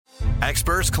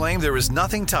Experts claim there is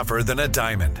nothing tougher than a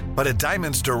diamond. But at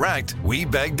Diamonds Direct, we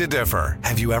beg to differ.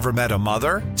 Have you ever met a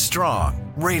mother?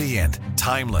 Strong, radiant,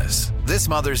 timeless. This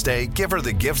Mother's Day, give her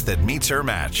the gift that meets her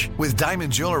match. With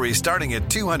diamond jewelry starting at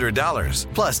 $200.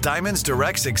 Plus Diamonds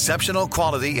Direct's exceptional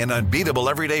quality and unbeatable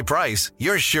everyday price,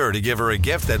 you're sure to give her a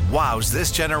gift that wows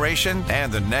this generation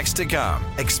and the next to come.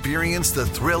 Experience the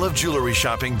thrill of jewelry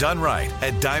shopping done right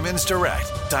at Diamonds Direct.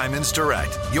 Diamonds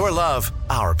Direct. Your love,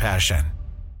 our passion.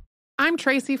 I'm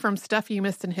Tracy from Stuff You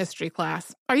Missed in History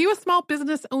class. Are you a small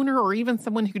business owner or even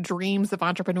someone who dreams of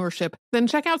entrepreneurship? Then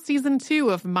check out Season 2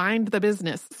 of Mind the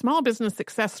Business, Small Business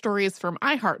Success Stories from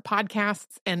iHeart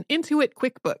Podcasts and Intuit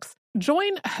QuickBooks.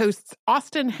 Join hosts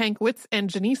Austin Hankwitz and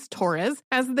Janice Torres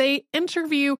as they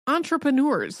interview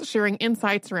entrepreneurs sharing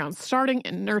insights around starting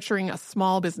and nurturing a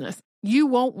small business. You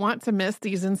won't want to miss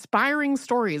these inspiring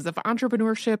stories of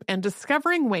entrepreneurship and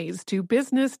discovering ways to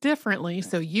business differently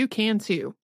so you can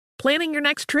too. Planning your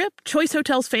next trip? Choice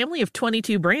Hotels' family of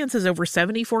 22 brands has over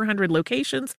 7,400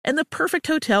 locations and the perfect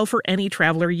hotel for any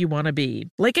traveler you want to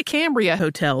be. Like a Cambria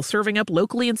Hotel, serving up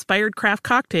locally inspired craft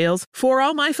cocktails for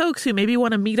all my folks who maybe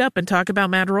want to meet up and talk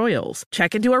about Mad Royals.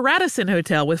 Check into a Radisson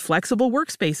Hotel with flexible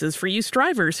workspaces for you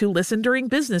strivers who listen during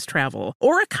business travel.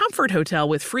 Or a Comfort Hotel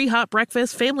with free hot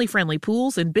breakfast, family-friendly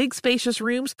pools, and big spacious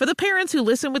rooms for the parents who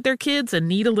listen with their kids and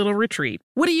need a little retreat.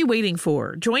 What are you waiting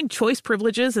for? Join Choice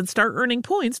Privileges and start earning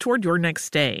points toward your next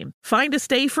stay. Find a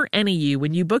stay for any you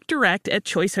when you book direct at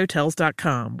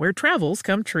choicehotels.com, where travels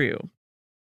come true.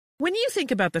 When you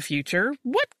think about the future,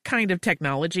 what kind of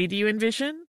technology do you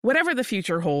envision? Whatever the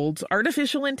future holds,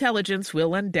 artificial intelligence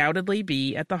will undoubtedly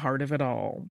be at the heart of it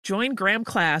all. Join Graham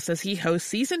Class as he hosts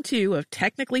Season 2 of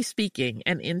Technically Speaking,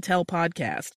 an Intel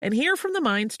podcast, and hear from the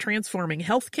minds transforming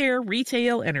healthcare,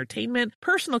 retail, entertainment,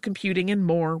 personal computing, and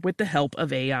more with the help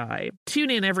of AI.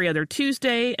 Tune in every other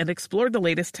Tuesday and explore the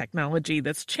latest technology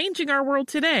that's changing our world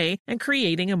today and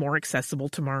creating a more accessible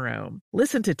tomorrow.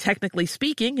 Listen to Technically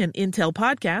Speaking, an Intel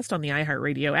podcast on the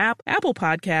iHeartRadio app, Apple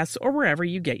Podcasts, or wherever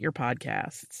you get your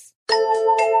podcasts.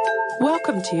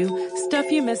 Welcome to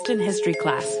Stuff You Missed in History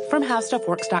class from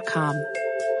HowStuffWorks.com.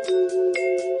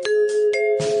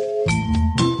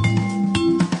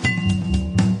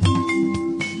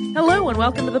 Hello and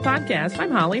welcome to the podcast.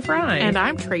 I'm Holly Fry. And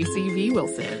I'm Tracy V.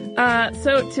 Wilson.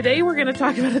 So today we're going to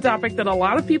talk about a topic that a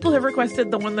lot of people have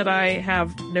requested, the one that I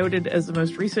have noted as the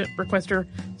most recent requester.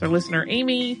 It's our listener,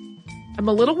 Amy. I'm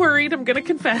a little worried, I'm going to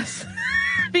confess,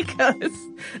 because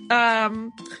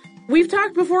we've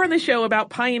talked before on the show about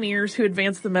pioneers who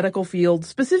advanced the medical field,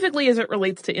 specifically as it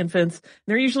relates to infants.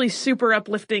 They're usually super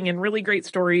uplifting and really great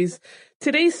stories.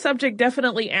 Today's subject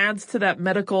definitely adds to that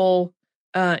medical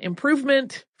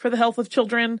improvement for the health of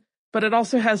children, but it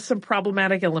also has some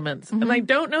problematic elements. Mm-hmm. And I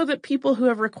don't know that people who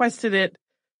have requested it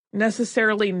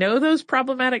necessarily know those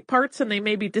problematic parts, and they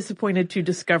may be disappointed to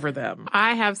discover them.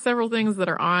 I have several things that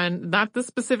are on, not the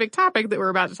specific topic that we're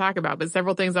about to talk about, but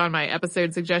several things on my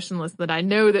episode suggestion list that I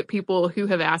know that people who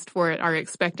have asked for it are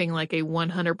expecting like a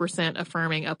 100%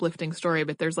 affirming, uplifting story,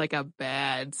 but there's like a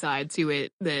bad side to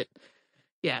it that,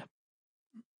 yeah.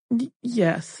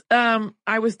 Yes.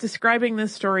 I was describing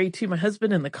this story to my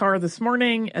husband in the car this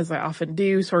morning, as I often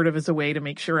do, sort of as a way to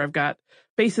make sure I've got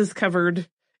bases covered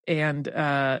and,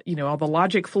 all the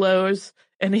logic flows.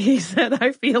 And he said,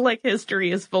 I feel like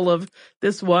history is full of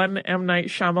this one M. Night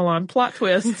Shyamalan plot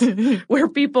twist where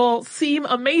people seem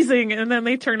amazing and then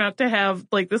they turn out to have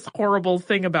like this horrible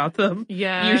thing about them.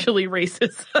 Yeah. Usually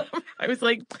racism. I was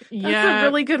like, that's a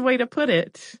really good way to put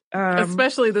it.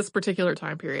 Especially this particular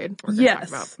time period.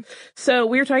 Yes. So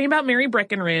we were talking about Mary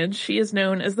Breckinridge. She is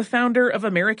known as the founder of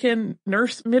American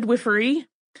Nurse Midwifery.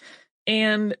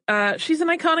 And she's an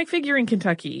iconic figure in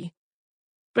Kentucky.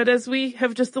 But as we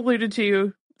have just alluded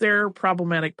to, there are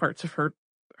problematic parts of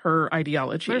her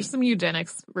ideology. There's some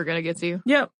eugenics we're going to get to.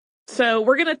 Yep. So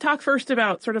we're going to talk first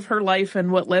about sort of her life and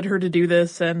what led her to do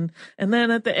this. And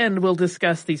then at the end, we'll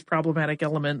discuss these problematic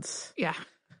elements. Yeah.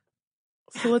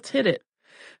 So let's hit it.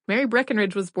 Mary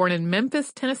Breckinridge was born in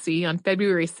Memphis, Tennessee on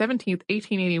February 17th,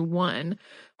 1881.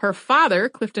 Her father,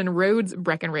 Clifton Rhodes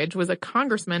Breckinridge, was a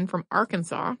congressman from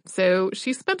Arkansas. So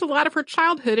she spent a lot of her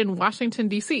childhood in Washington,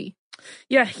 D.C.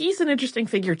 Yeah, he's an interesting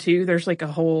figure, too. There's like a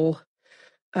whole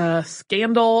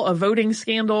scandal, a voting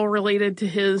scandal related to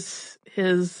his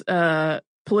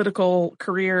political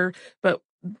career, but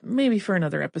maybe for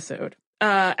another episode.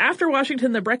 After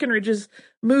Washington, the Breckinridges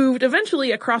moved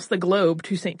eventually across the globe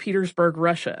to St. Petersburg,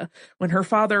 Russia, when her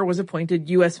father was appointed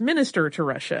U.S. minister to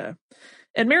Russia.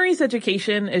 And Mary's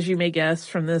education, as you may guess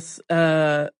from this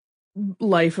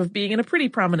life of being in a pretty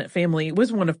prominent family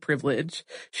was one of privilege.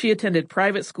 She attended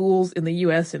private schools in the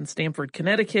U.S. in Stamford,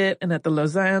 Connecticut, and at the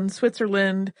Lausanne,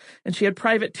 Switzerland, and she had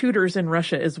private tutors in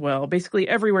Russia as well. Basically,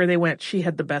 everywhere they went, she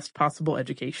had the best possible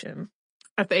education.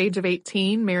 At the age of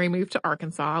 18, Mary moved to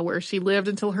Arkansas, where she lived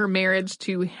until her marriage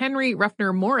to Henry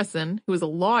Ruffner Morrison, who was a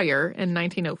lawyer, in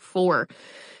 1904.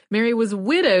 Mary was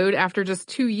widowed after just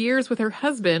 2 years with her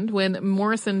husband when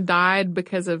Morrison died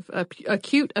because of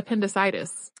acute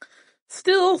appendicitis.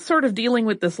 Still sort of dealing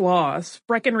with this loss,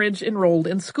 Breckinridge enrolled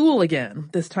in school again,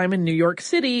 this time in New York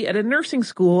City at a nursing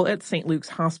school at St. Luke's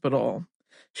Hospital.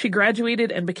 She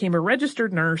graduated and became a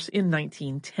registered nurse in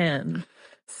 1910.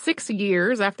 6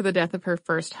 years after the death of her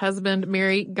first husband,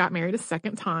 Mary got married a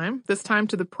second time, this time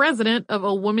to the president of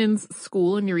a women's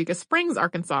school in Eureka Springs,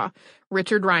 Arkansas,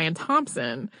 Richard Ryan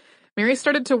Thompson. Mary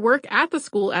started to work at the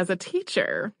school as a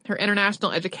teacher. Her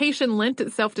international education lent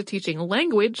itself to teaching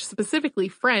language, specifically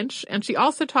French, and she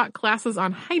also taught classes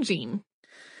on hygiene.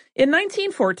 In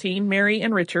 1914, Mary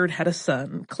and Richard had a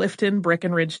son, Clifton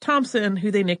Breckinridge Thompson,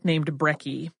 who they nicknamed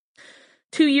Brecky.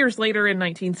 2 years later, in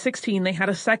 1916, they had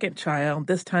a second child,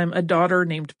 this time a daughter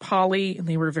named Polly, and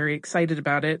they were very excited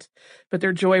about it. But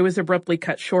their joy was abruptly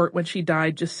cut short when she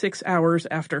died just 6 hours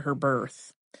after her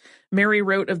birth. Mary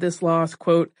wrote of this loss,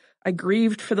 quote, "I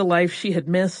grieved for the life she had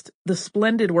missed, the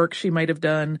splendid work she might have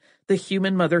done, the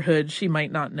human motherhood she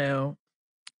might not know."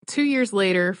 2 years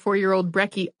later, 4-year-old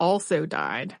Brecky also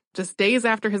died. Just days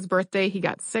after his birthday, he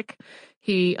got sick.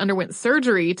 He underwent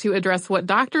surgery to address what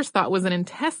doctors thought was an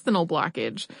intestinal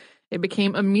blockage. It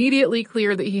became immediately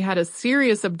clear that he had a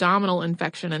serious abdominal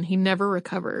infection, and he never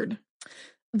recovered.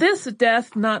 This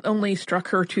death not only struck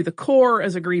her to the core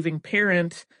as a grieving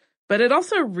parent, but it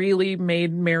also really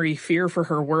made Mary fear for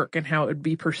her work and how it would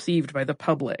be perceived by the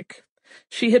public.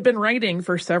 She had been writing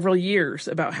for several years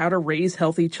about how to raise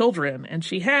healthy children, and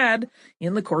she had,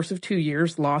 in the course of 2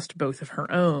 years, lost both of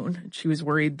her own. She was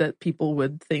worried that people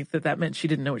would think that that meant she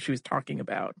didn't know what she was talking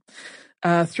about.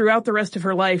 Throughout the rest of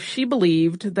her life, she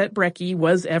believed that Brecky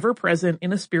was ever present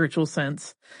in a spiritual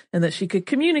sense, and that she could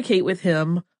communicate with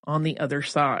him on the other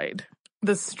side.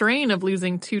 The strain of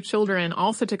losing 2 children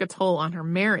also took a toll on her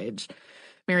marriage.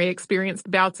 Mary experienced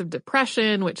bouts of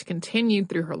depression, which continued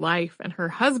through her life, and her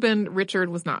husband, Richard,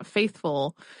 was not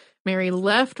faithful. Mary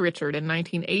left Richard in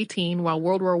 1918 while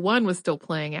World War I was still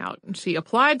playing out, and she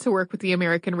applied to work with the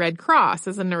American Red Cross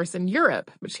as a nurse in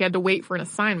Europe, but she had to wait for an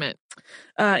assignment.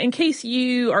 In case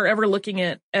you are ever looking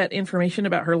at information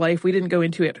about her life, we didn't go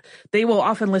into it. They will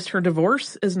often list her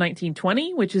divorce as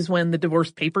 1920, which is when the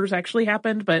divorce papers actually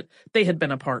happened, but they had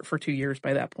been apart for 2 years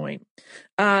by that point.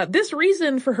 This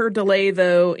reason for her delay,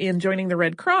 though, in joining the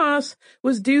Red Cross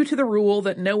was due to the rule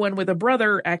that no one with a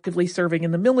brother actively serving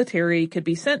in the military could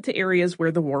be sent to areas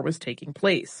where the war was taking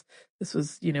place. This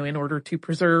was, in order to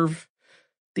preserve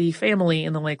the family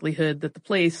and the likelihood that the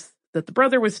place that the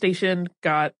brother was stationed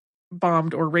got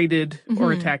bombed or raided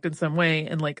or attacked in some way,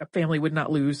 and a family would not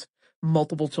lose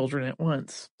multiple children at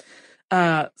once.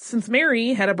 Since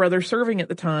Mary had a brother serving at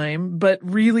the time, but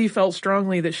really felt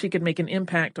strongly that she could make an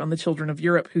impact on the children of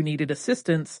Europe who needed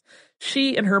assistance,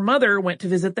 she and her mother went to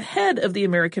visit the head of the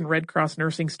American Red Cross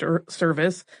Nursing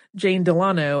Service, Jane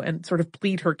Delano, and sort of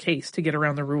plead her case to get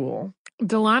around the rule.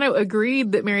 Delano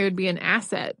agreed that Mary would be an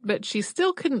asset, but she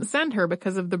still couldn't send her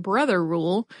because of the brother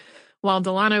rule. While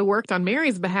Delano worked on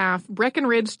Mary's behalf,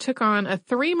 Breckinridge took on a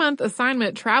 3-month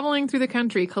assignment traveling through the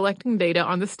country collecting data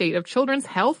on the state of children's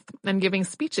health and giving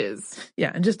speeches. Yeah,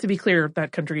 and just to be clear,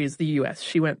 that country is the U.S.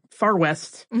 She went far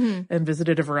west and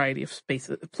visited a variety of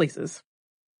places.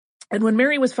 And when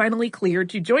Mary was finally cleared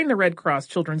to join the Red Cross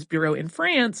Children's Bureau in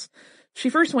France,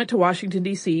 she first went to Washington,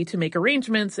 D.C. to make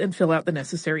arrangements and fill out the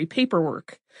necessary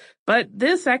paperwork. But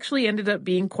this actually ended up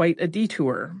being quite a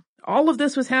detour. All of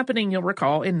this was happening, you'll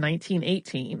recall, in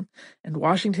 1918, and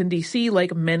Washington, D.C.,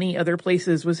 like many other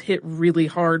places, was hit really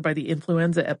hard by the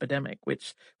influenza epidemic,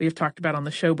 which we have talked about on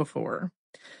the show before.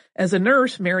 As a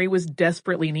nurse, Mary was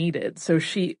desperately needed, so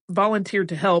she volunteered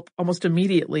to help almost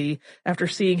immediately after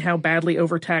seeing how badly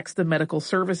overtaxed the medical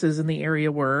services in the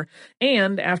area were,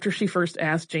 and after she first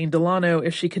asked Jane Delano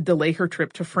if she could delay her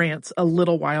trip to France a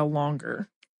little while longer.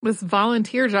 This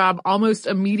volunteer job almost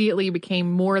immediately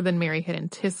became more than Mary had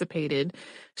anticipated.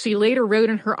 She later wrote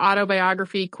in her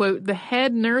autobiography, quote, "The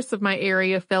head nurse of my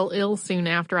area fell ill soon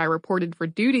after I reported for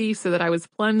duty, so that I was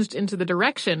plunged into the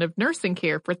direction of nursing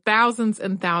care for thousands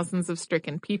and thousands of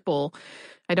stricken people.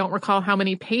 I don't recall how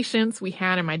many patients we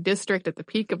had in my district at the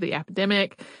peak of the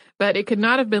epidemic, but it could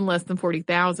not have been less than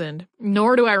 40,000.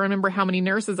 Nor do I remember how many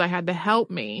nurses I had to help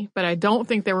me, but I don't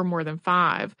think there were more than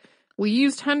 5. We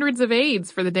used hundreds of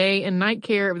aides for the day and night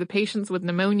care of the patients with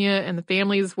pneumonia and the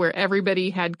families where everybody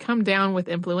had come down with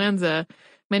influenza.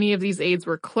 Many of these aides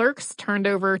were clerks turned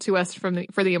over to us for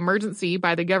the emergency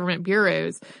by the government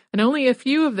bureaus, and only a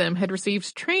few of them had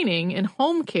received training in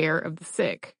home care of the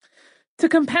sick. To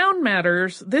compound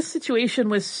matters, this situation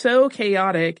was so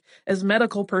chaotic as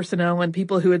medical personnel and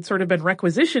people who had sort of been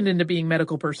requisitioned into being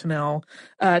medical personnel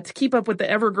to keep up with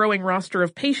the ever-growing roster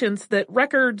of patients that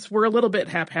records were a little bit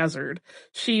haphazard.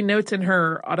 She notes in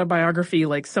her autobiography,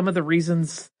 like, some of the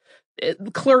reasons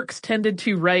clerks tended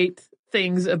to write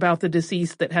things about the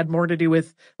deceased that had more to do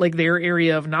with, like, their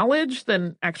area of knowledge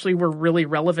than actually were really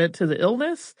relevant to the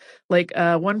illness. Like,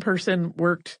 one person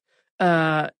worked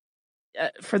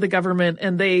for the government,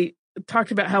 and they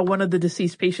talked about how one of the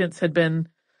deceased patients had been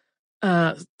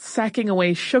sacking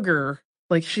away sugar.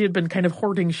 Like, she had been kind of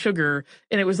hoarding sugar,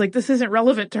 and it was like, this isn't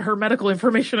relevant to her medical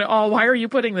information at all. Why are you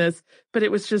putting this? But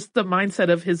it was just the mindset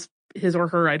of his or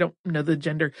her, I don't know the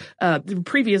gender, the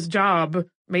previous job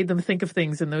made them think of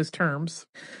things in those terms.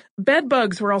 Bed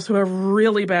bugs were also a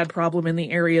really bad problem in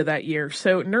the area that year,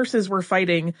 so nurses were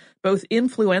fighting both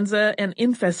influenza and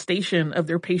infestation of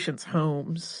their patients'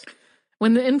 homes.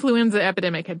 When the influenza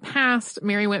epidemic had passed,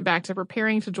 Mary went back to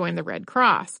preparing to join the Red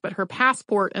Cross, but her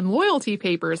passport and loyalty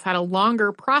papers had a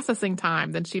longer processing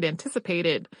time than she'd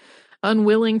anticipated.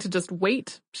 Unwilling to just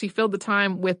wait, she filled the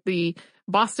time with the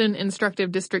Boston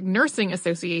Instructive District Nursing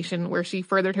Association, where she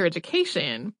furthered her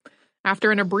education.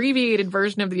 After an abbreviated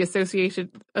version of the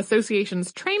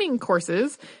association's training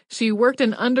courses, she worked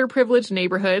in underprivileged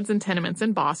neighborhoods and tenements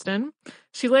in Boston.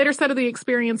 She later said of the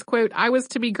experience, quote, "I was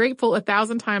to be grateful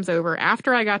 1,000 times over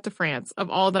after I got to France of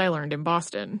all that I learned in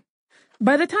Boston."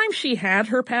 By the time she had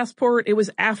her passport, it was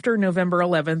after November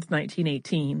 11th,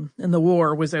 1918, and the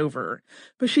war was over.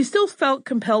 But she still felt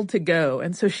compelled to go,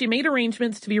 and so she made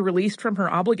arrangements to be released from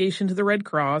her obligation to the Red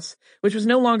Cross, which was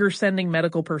no longer sending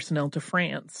medical personnel to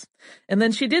France. And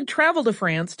then she did travel to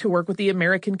France to work with the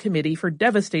American Committee for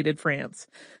Devastated France.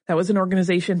 That was an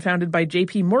organization founded by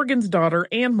J.P. Morgan's daughter,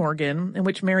 Anne Morgan, and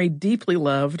which Mary deeply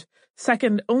loved,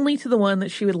 second only to the one that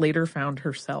she would later found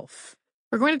herself.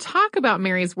 We're going to talk about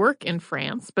Mary's work in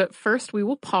France, but first we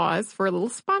will pause for a little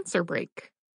sponsor break.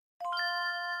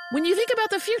 When you think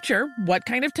about the future, what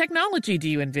kind of technology do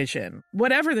you envision?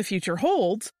 Whatever the future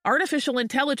holds, artificial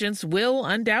intelligence will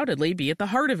undoubtedly be at the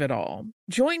heart of it all.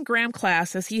 Join Graham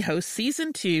Class as he hosts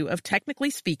Season 2 of Technically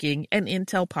Speaking, an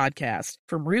Intel podcast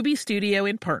from Ruby Studio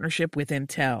in partnership with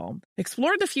Intel.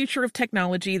 Explore the future of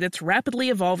technology that's rapidly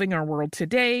evolving our world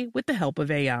today with the help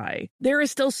of AI. There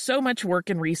is still so much work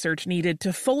and research needed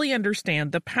to fully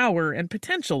understand the power and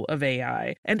potential of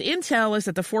AI, and Intel is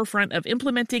at the forefront of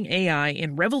implementing AI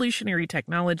in revolutionary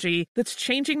technology that's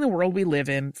changing the world we live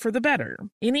in for the better.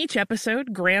 In each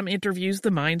episode, Graham interviews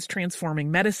the minds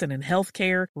transforming medicine and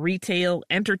healthcare, retail,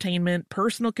 entertainment,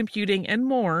 personal computing, and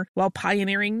more, while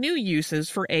pioneering new uses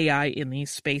for AI in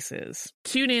these spaces.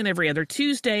 Tune in every other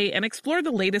Tuesday and explore the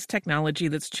latest technology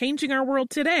that's changing our world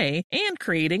today and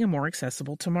creating a more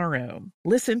accessible tomorrow.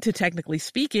 Listen to Technically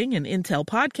Speaking, an Intel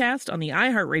podcast on the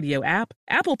iHeartRadio app,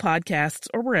 Apple Podcasts,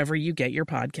 or wherever you get your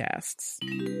podcasts.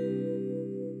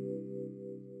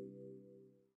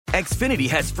 Xfinity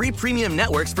has free premium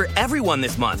networks for everyone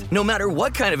this month, no matter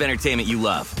what kind of entertainment you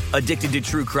love. Addicted to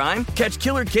true crime? Catch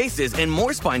killer cases and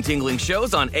more spine-tingling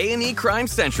shows on A&E Crime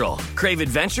Central. Crave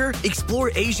adventure?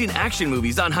 Explore Asian action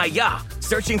movies on Hi-Ya.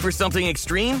 Searching for something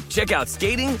extreme? Check out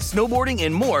skating, snowboarding,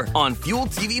 and more on Fuel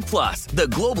TV Plus, the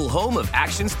global home of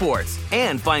action sports.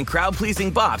 And find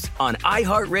crowd-pleasing bops on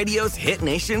iHeartRadio's Hit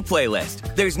Nation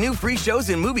playlist. There's new free shows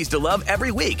and movies to love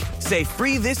every week. Say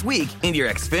free this week in your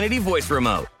Xfinity voice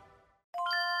remote.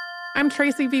 I'm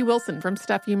Tracy V. Wilson from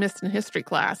Stuff You Missed in History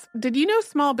Class. Did you know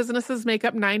small businesses make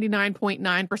up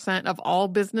 99.9% of all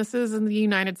businesses in the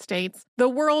United States? The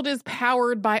world is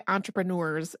powered by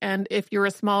entrepreneurs, and if you're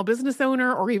a small business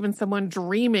owner or even someone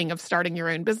dreaming of starting your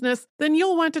own business, then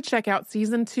you'll want to check out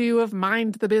Season 2 of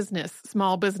Mind the Business,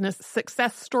 Small Business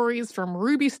Success Stories from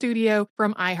Ruby Studio,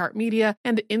 from iHeartMedia,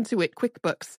 and Intuit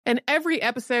QuickBooks. And every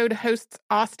episode, hosts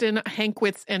Austin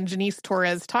Hankwitz and Janice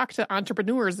Torres talk to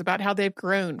entrepreneurs about how they've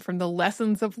grown from the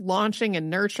lessons of launching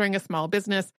and nurturing a small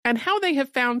business and how they have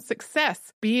found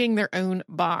success being their own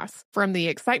boss. From the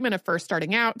excitement of first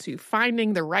starting out to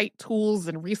finding the right tools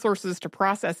and resources to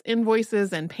process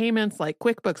invoices and payments like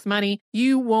QuickBooks Money,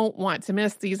 you won't want to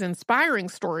miss these inspiring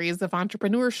stories of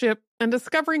entrepreneurship and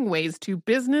discovering ways to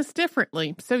business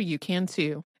differently so you can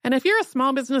too. And if you're a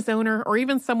small business owner or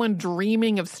even someone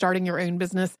dreaming of starting your own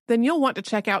business, then you'll want to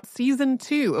check out Season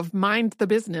 2 of Mind the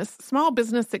Business, Small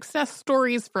Business Success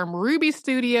Stories from Ruby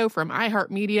Studio, from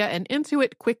iHeartMedia, and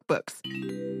Intuit QuickBooks.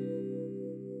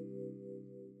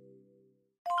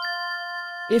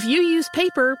 If you use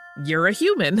paper, you're a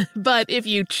human. But if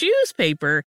you choose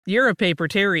paper, you're a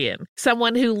papertarian,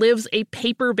 someone who lives a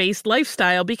paper-based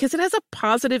lifestyle because it has a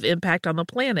positive impact on the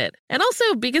planet. And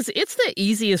also because it's the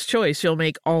easiest choice you'll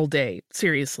make all day.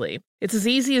 Seriously. It's as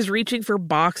easy as reaching for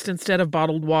boxed instead of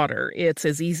bottled water. It's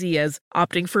as easy as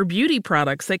opting for beauty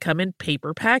products that come in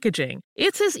paper packaging.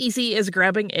 It's as easy as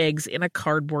grabbing eggs in a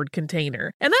cardboard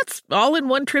container. And that's all in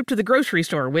one trip to the grocery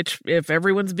store, which, if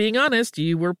everyone's being honest,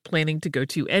 you were planning to go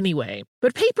to anyway.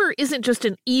 But paper isn't just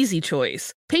an easy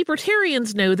choice.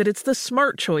 Papertarians know that it's the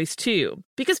smart choice, too.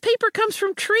 Because paper comes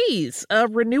from trees, a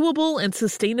renewable and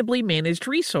sustainably managed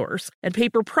resource, and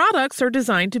paper products are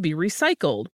designed to be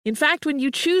recycled. In fact, when you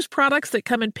choose products that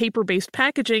come in paper-based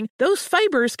packaging, those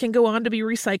fibers can go on to be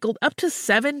recycled up to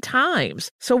 7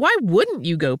 times. So why wouldn't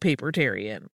you go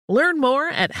papertarian? Learn more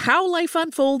at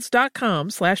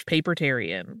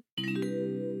howlifeunfolds.com/papertarian.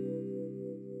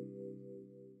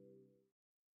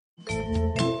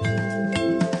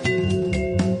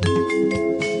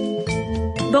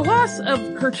 The loss of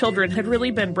her children had really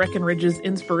been Breckenridge's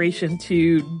inspiration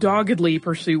to doggedly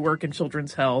pursue work in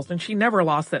children's health, and she never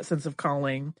lost that sense of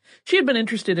calling. She had been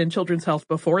interested in children's health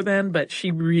before then, but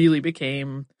she really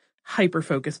became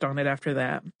hyper-focused on it after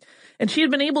that. And she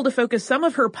had been able to focus some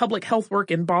of her public health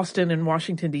work in Boston and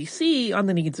Washington, D.C. on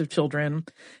the needs of children.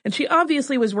 And she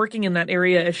obviously was working in that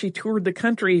area as she toured the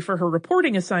country for her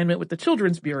reporting assignment with the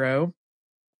Children's Bureau.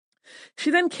 She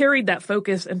then carried that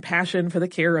focus and passion for the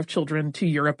care of children to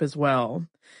Europe as well.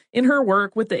 In her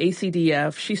work with the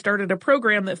ACDF, she started a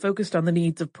program that focused on the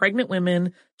needs of pregnant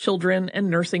women, children, and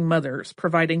nursing mothers,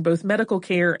 providing both medical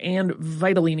care and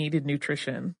vitally needed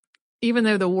nutrition. Even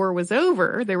though the war was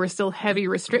over, there were still heavy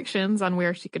restrictions on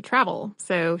where she could travel.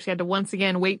 So she had to once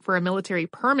again wait for a military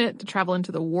permit to travel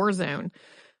into the war zone.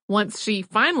 Once she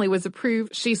finally was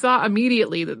approved, she saw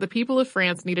immediately that the people of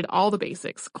France needed all the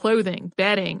basics: clothing,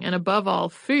 bedding, and above all,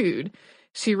 food.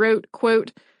 She wrote,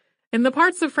 quote, "In the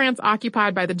parts of France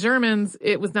occupied by the Germans,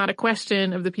 it was not a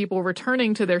question of the people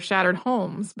returning to their shattered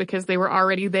homes because they were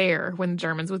already there when the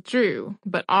Germans withdrew.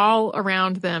 But all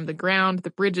around them, the ground,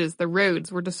 the bridges, the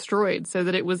roads were destroyed so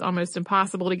that it was almost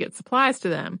impossible to get supplies to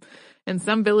them. In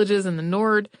some villages in the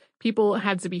Nord, people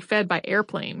had to be fed by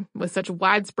airplane. With such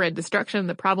widespread destruction,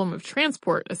 the problem of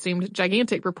transport assumed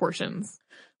gigantic proportions."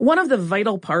 One of the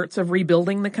vital parts of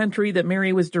rebuilding the country that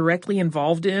Mary was directly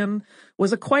involved in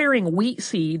was acquiring wheat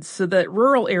seeds so that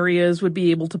rural areas would be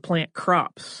able to plant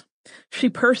crops. She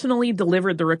personally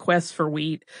delivered the requests for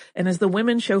wheat, and as the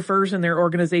women chauffeurs in their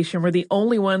organization were the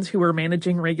only ones who were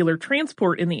managing regular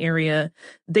transport in the area,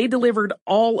 they delivered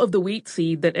all of the wheat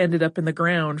seed that ended up in the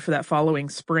ground for that following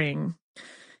spring.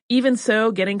 Even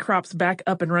so, getting crops back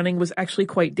up and running was actually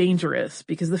quite dangerous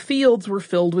because the fields were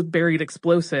filled with buried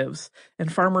explosives, and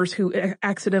farmers who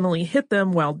accidentally hit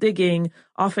them while digging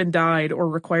often died or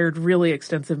required really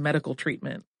extensive medical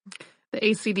treatment. The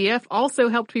ACDF also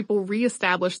helped people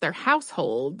reestablish their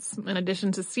households. In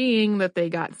addition to seeing that they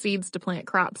got seeds to plant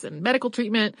crops and medical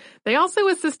treatment, they also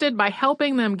assisted by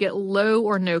helping them get low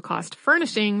or no-cost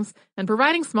furnishings and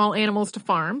providing small animals to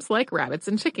farms like rabbits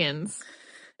and chickens.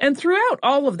 And throughout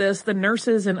all of this, the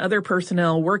nurses and other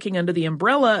personnel working under the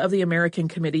umbrella of the American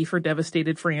Committee for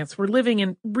Devastated France were living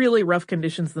in really rough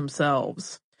conditions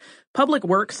themselves. Public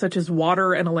works such as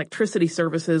water and electricity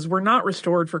services were not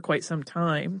restored for quite some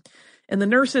time, and the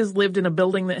nurses lived in a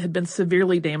building that had been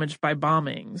severely damaged by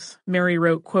bombings. Mary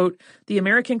wrote, quote, "The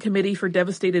American Committee for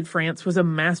Devastated France was a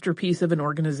masterpiece of an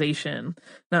organization,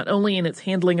 not only in its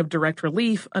handling of direct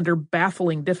relief under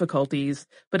baffling difficulties,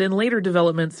 but in later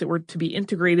developments that were to be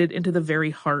integrated into the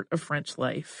very heart of French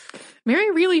life."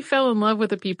 Mary really fell in love with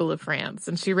the people of France,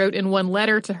 and she wrote in one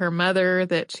letter to her mother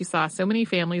that she saw so many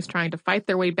families trying to fight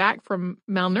their way back from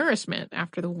malnourishment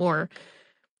after the war.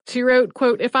 She wrote,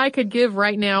 quote, "If I could give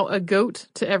right now a goat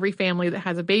to every family that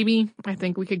has a baby, I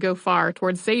think we could go far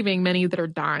towards saving many that are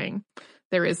dying.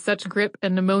 There is such grippe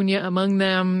and pneumonia among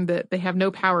them that they have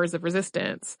no powers of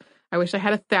resistance. I wish I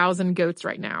had 1,000 goats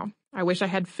right now. I wish I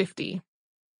had 50.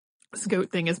 This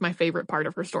goat thing is my favorite part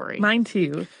of her story. Mine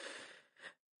too.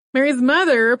 Mary's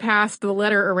mother passed the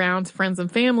letter around to friends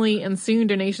and family, and soon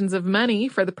donations of money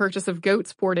for the purchase of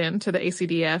goats poured in to the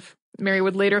ACDF. Mary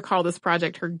would later call this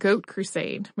project her Goat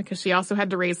Crusade because she also had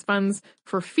to raise funds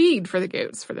for feed for the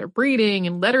goats, for their breeding,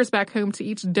 and letters back home to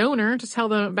each donor to tell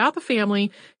them about the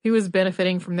family who was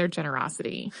benefiting from their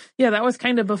generosity. Yeah, that was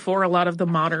kind of before a lot of the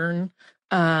modern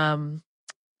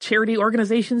charity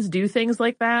organizations do things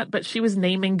like that, but she was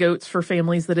naming goats for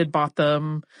families that had bought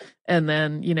them and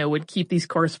then, would keep these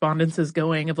correspondences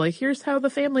going of like, here's how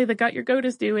the family that got your goat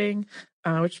is doing,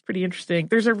 which is pretty interesting.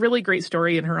 There's a really great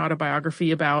story in her autobiography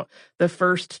about the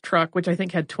first truck, which I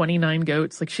think had 29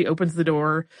 goats. Like she opens the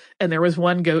door and there was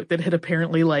one goat that had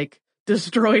apparently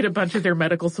destroyed a bunch of their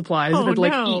medical supplies and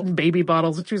had eaten baby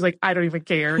bottles. And she was like, I don't even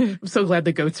care. I'm so glad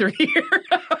the goats are here.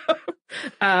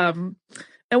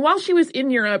 And while she was in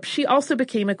Europe, she also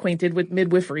became acquainted with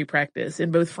midwifery practice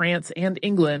in both France and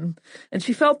England, and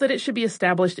she felt that it should be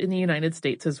established in the United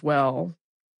States as well.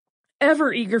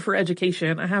 Ever eager for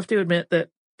education, I have to admit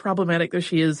that, problematic though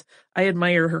she is, I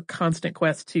admire her constant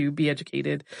quest to be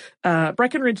educated.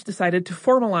 Breckinridge decided to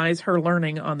formalize her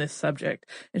learning on this subject,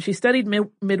 and she studied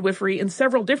midwifery in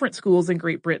several different schools in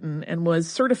Great Britain and was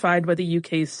certified by the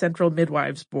UK's Central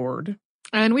Midwives Board.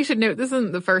 And we should note, this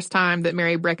isn't the first time that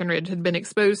Mary Breckinridge had been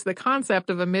exposed to the concept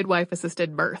of a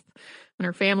midwife-assisted birth. When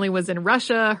her family was in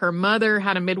Russia, her mother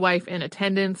had a midwife in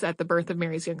attendance at the birth of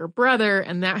Mary's younger brother,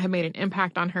 and that had made an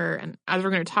impact on her. And as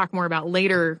we're going to talk more about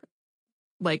later,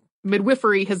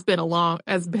 midwifery has been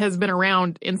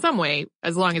around in some way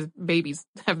as long as babies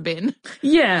have been.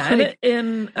 Yeah,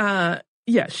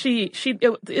 she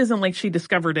it isn't like she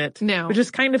discovered it. No, which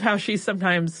is kind of how she's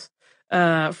sometimes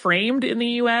framed in the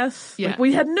U.S. Yeah.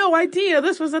 We had no idea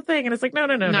this was a thing. And it's like, no.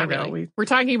 Really. We're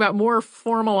talking about more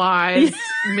formalized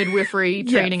midwifery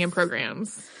training and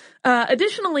programs.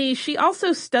 Additionally, she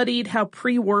also studied how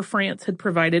pre-war France had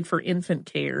provided for infant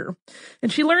care.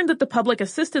 And she learned that the Public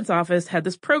Assistance Office had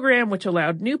this program which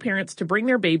allowed new parents to bring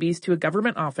their babies to a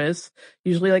government office,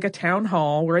 usually like a town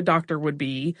hall where a doctor would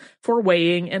be, for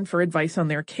weighing and for advice on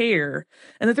their care.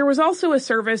 And that there was also a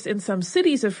service in some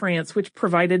cities of France which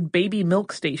provided baby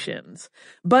milk stations.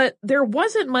 But there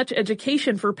wasn't much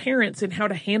education for parents in how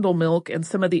to handle milk and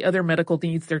some of the other medical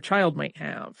needs their child might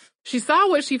have. She saw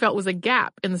what she felt was a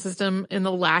gap in the system in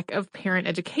the lack of parent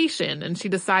education, and she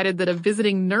decided that a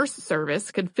visiting nurse service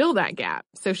could fill that gap.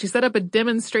 So she set up a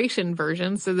demonstration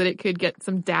version so that it could get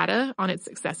some data on its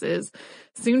successes.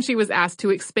 Soon she was asked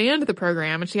to expand the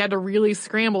program, and she had to really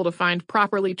scramble to find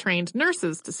properly trained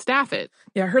nurses to staff it.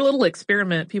 Yeah, her little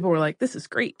experiment, people were like, this is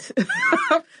great.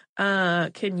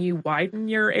 Can you widen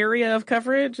your area of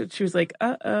coverage? And she was like,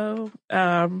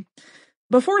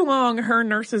 Before long, her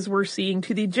nurses were seeing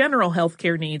to the general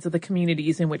healthcare needs of the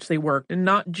communities in which they worked and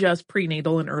not just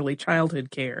prenatal and early childhood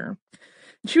care.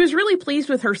 She was really pleased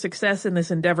with her success in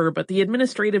this endeavor, but the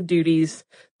administrative duties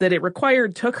that it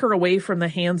required took her away from the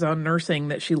hands-on nursing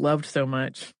that she loved so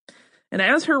much. And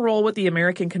as her role with the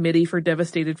American Committee for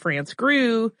Devastated France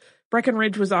grew,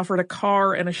 Breckinridge was offered a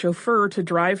car and a chauffeur to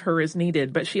drive her as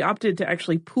needed, but she opted to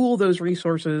actually pool those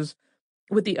resources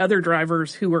with the other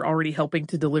drivers who were already helping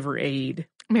to deliver aid.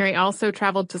 Mary also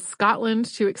traveled to Scotland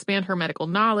to expand her medical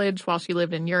knowledge while she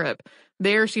lived in Europe.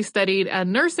 There, she studied a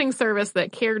nursing service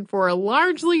that cared for a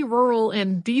largely rural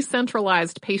and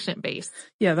decentralized patient base.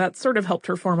 Yeah, that sort of helped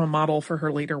her form a model for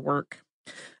her later work.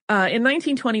 In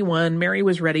 1921, Mary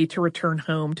was ready to return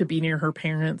home to be near her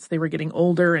parents. They were getting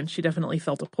older, and she definitely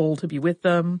felt a pull to be with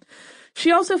them.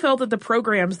 She also felt that the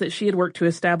programs that she had worked to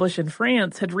establish in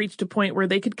France had reached a point where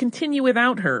they could continue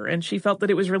without her, and she felt that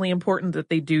it was really important that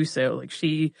they do so. Like,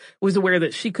 she was aware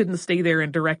that she couldn't stay there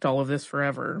and direct all of this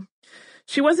forever.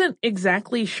 She wasn't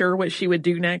exactly sure what she would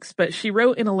do next, but she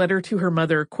wrote in a letter to her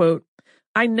mother, quote,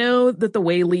 "I know that the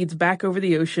way leads back over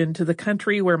the ocean to the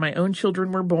country where my own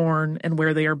children were born and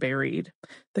where they are buried,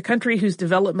 the country whose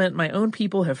development my own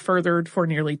people have furthered for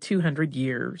nearly 200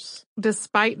 years.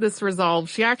 Despite this resolve,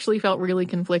 she actually felt really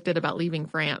conflicted about leaving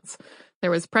France.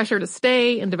 There was pressure to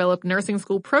stay and develop nursing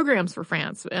school programs for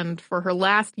France, and for her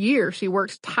last year, she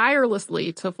worked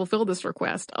tirelessly to fulfill this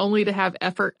request, only to have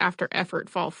effort after effort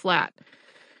fall flat.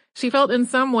 She felt in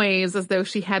some ways as though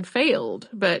she had failed,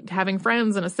 but having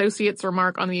friends and associates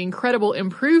remark on the incredible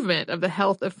improvement of the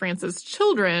health of France's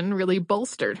children really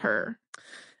bolstered her.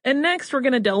 And next, we're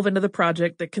going to delve into the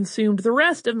project that consumed the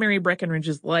rest of Mary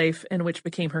Breckinridge's life and which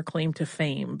became her claim to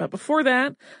fame. But before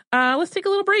that, let's take a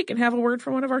little break and have a word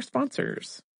from one of our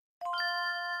sponsors.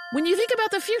 When you think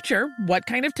about the future, what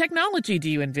kind of technology do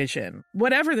you envision?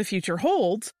 Whatever the future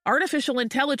holds, artificial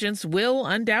intelligence will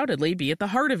undoubtedly be at the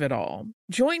heart of it all.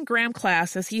 Join Graham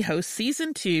Class as he hosts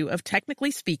Season 2 of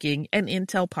Technically Speaking, an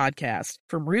Intel podcast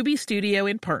from Ruby Studio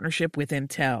in partnership with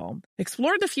Intel.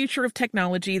 Explore the future of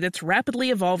technology that's rapidly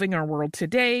evolving our world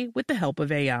today with the help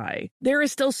of AI. There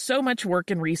is still so much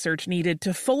work and research needed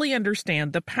to fully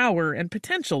understand the power and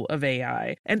potential of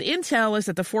AI, and Intel is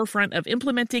at the forefront of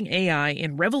implementing AI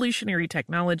in revolutionary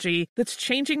technology that's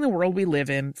changing the world we live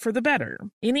in for the better.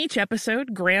 In each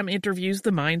episode, Graham interviews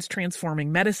the minds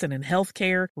transforming medicine and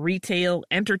healthcare, retail,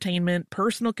 entertainment,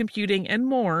 personal computing, and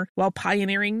more, while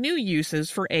pioneering new uses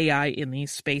for AI in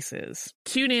these spaces.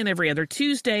 Tune in every other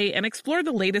Tuesday and explore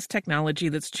the latest technology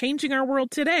that's changing our world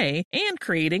today and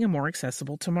creating a more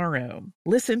accessible tomorrow.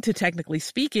 Listen to Technically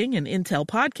Speaking, an Intel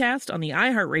podcast on the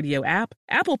iHeartRadio app,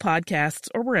 Apple Podcasts,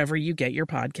 or wherever you get your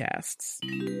podcasts.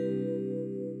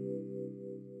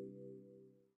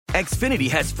 Xfinity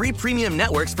has free premium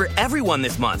networks for everyone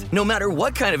this month, no matter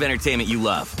what kind of entertainment you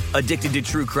love. Addicted to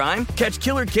true crime? Catch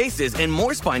killer cases and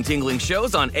more spine-tingling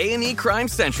shows on A&E Crime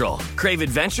Central. Crave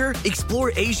adventure?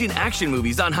 Explore Asian action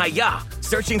movies on Hi-YAH.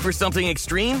 Searching for something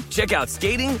extreme? Check out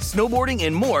skating, snowboarding,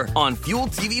 and more on Fuel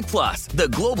TV Plus, the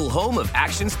global home of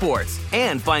action sports.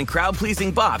 And find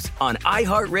crowd-pleasing bops on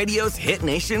iHeartRadio's Hit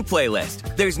Nation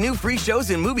playlist. There's new free shows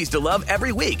and movies to love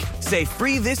every week. Say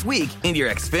free this week in your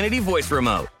Xfinity voice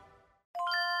remote.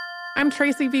 I'm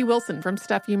Tracy V. Wilson from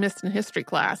Stuff You Missed in History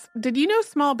Class. Did you know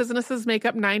small businesses make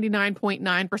up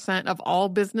 99.9% of all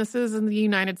businesses in the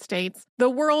United States? The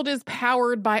world is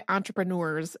powered by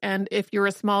entrepreneurs, and if you're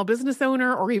a small business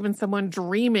owner or even someone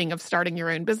dreaming of starting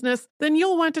your own business, then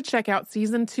you'll want to check out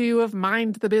Season 2 of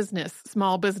Mind the Business,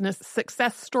 Small Business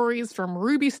Success Stories from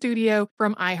Ruby Studio,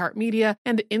 from iHeartMedia,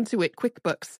 and Intuit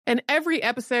QuickBooks. And every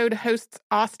episode, hosts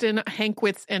Austin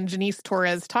Hankwitz and Janice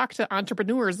Torres talk to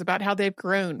entrepreneurs about how they've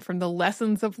grown from the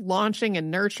lessons of launching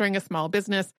and nurturing a small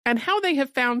business and how they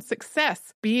have found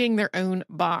success being their own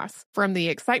boss. From the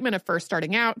excitement of first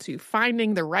starting out to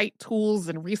finding the right tools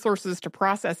and resources to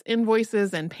process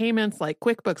invoices and payments like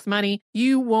QuickBooks Money,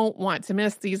 you won't want to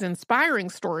miss these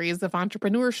inspiring stories of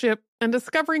entrepreneurship and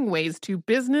discovering ways to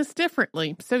business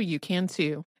differently so you can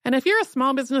too. And if you're a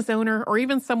small business owner or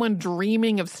even someone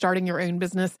dreaming of starting your own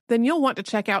business, then you'll want to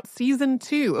check out Season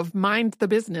 2 of Mind the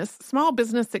Business, Small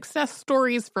Business Success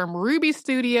Stories from Ruby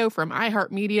Studio, from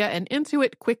iHeartMedia, and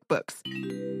Intuit QuickBooks.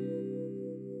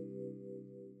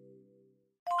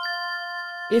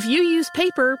 If you use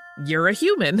paper, you're a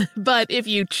human. But if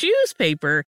you choose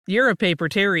paper, you're a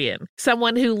papertarian,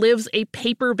 someone who lives a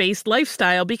paper-based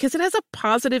lifestyle because it has a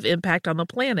positive impact on the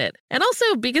planet. And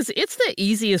also because it's the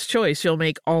easiest choice you'll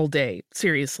make all day.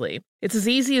 Seriously. It's as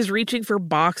easy as reaching for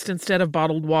boxed instead of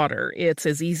bottled water. It's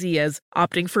as easy as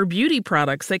opting for beauty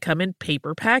products that come in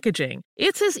paper packaging.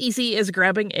 It's as easy as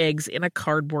grabbing eggs in a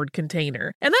cardboard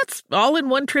container. And that's all in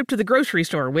one trip to the grocery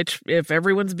store, which, if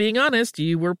everyone's being honest,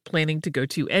 you were planning to go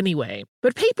to anyway.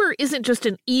 But paper isn't just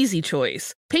an easy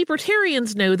choice.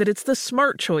 Papertarians know that it's the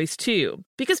smart choice, too.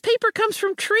 Because paper comes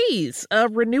from trees, a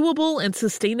renewable and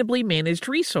sustainably managed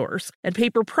resource. And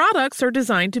paper products are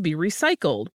designed to be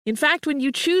recycled. In fact, when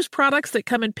you choose products that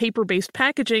come in paper-based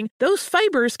packaging, those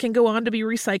fibers can go on to be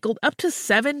recycled up to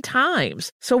 7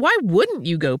 times. So why wouldn't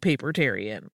you go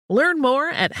papertarian? Learn more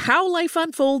at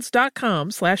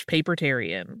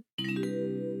howlifeunfolds.com/papertarian.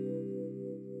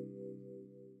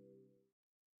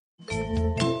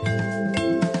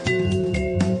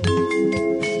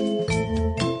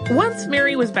 Once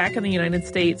Mary was back in the United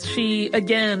States, she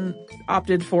again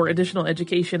opted for additional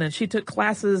education, and she took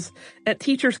classes at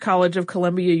Teachers College of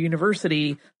Columbia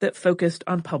University that focused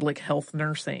on public health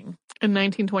nursing. In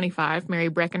 1925, Mary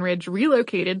Breckinridge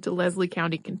relocated to Leslie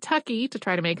County, Kentucky to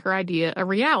try to make her idea a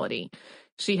reality.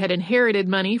 She had inherited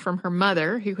money from her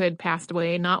mother, who had passed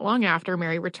away not long after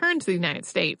Mary returned to the United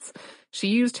States. She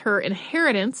used her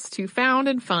inheritance to found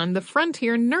and fund the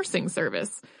Frontier Nursing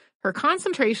Service. Her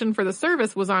concentration for the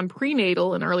service was on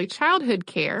prenatal and early childhood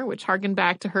care, which harkened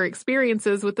back to her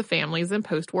experiences with the families in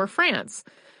post-war France.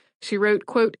 She wrote,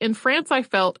 quote, "In France, I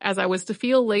felt, as I was to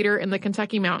feel later in the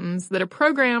Kentucky mountains, that a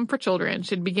program for children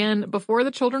should begin before the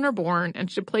children are born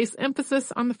and should place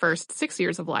emphasis on the first 6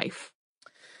 years of life."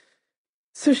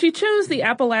 So she chose the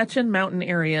Appalachian Mountain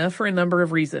area for a number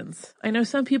of reasons. I know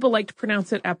some people like to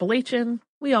pronounce it Appalachian.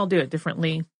 We all do it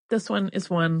differently. This one is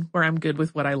one where I'm good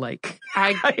with what I like.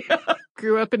 I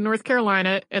grew up in North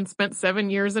Carolina and spent 7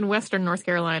 years in Western North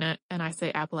Carolina, and I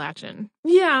say Appalachian.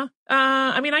 Yeah.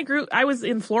 I was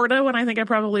in Florida when I think I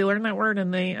probably learned that word,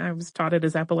 and I was taught it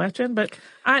as Appalachian, but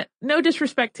no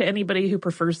disrespect to anybody who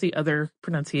prefers the other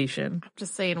pronunciation. I'm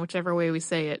just saying, whichever way we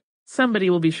say it. Somebody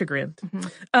will be chagrined.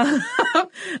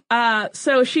 Mm-hmm.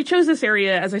 So she chose this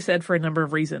area, as I said, for a number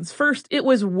of reasons. First, it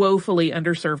was woefully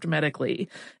underserved medically,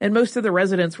 and most of the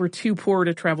residents were too poor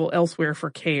to travel elsewhere for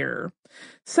care.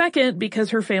 Second, because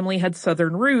her family had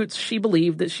Southern roots, she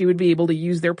believed that she would be able to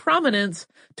use their prominence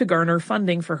to garner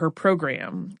funding for her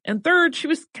program. And third, she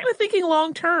was kind of thinking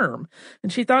long term, and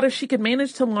she thought if she could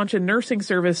manage to launch a nursing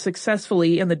service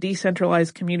successfully in the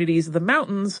decentralized communities of the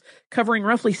mountains, covering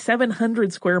roughly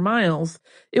 700 square miles,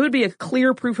 it would be a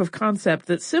clear proof of concept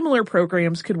that similar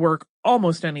programs could work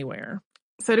almost anywhere.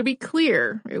 So to be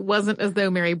clear, it wasn't as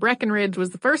though Mary Breckinridge was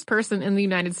the first person in the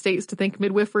United States to think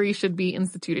midwifery should be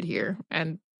instituted here.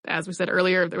 And as we said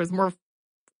earlier, there was more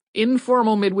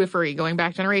informal midwifery going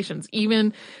back generations.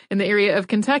 Even in the area of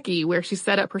Kentucky, where she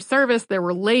set up her service, there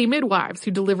were lay midwives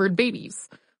who delivered babies.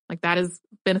 Like, that has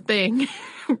been a thing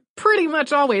pretty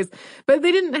much always. But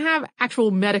they didn't have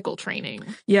actual medical training.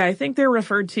 Yeah, I think they're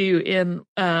referred to in,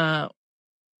 I'm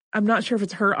not sure if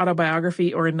it's her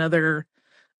autobiography or another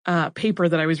paper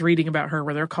that I was reading about her,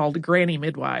 where they're called granny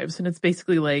midwives. And it's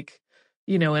basically like,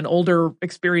 an older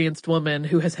experienced woman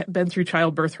who has been through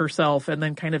childbirth herself and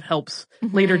then kind of helps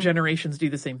later generations do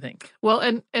the same thing. Well,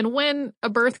 and when a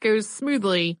birth goes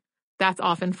smoothly, that's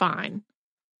often fine.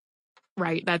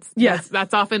 Right?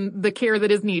 That's often the care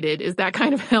that is needed, is that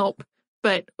kind of help.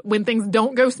 But when things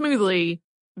don't go smoothly,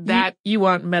 that you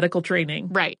want medical training.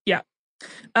 Right. Yeah.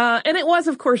 And it was,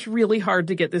 of course, really hard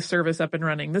to get this service up and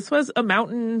running. This was a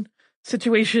mountain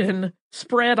situation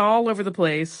spread all over the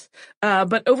place.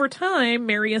 But over time,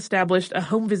 Mary established a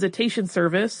home visitation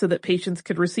service so that patients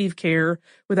could receive care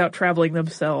without traveling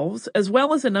themselves, as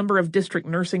well as a number of district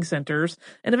nursing centers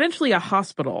and eventually a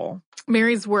hospital.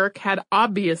 Mary's work had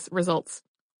obvious results.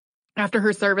 After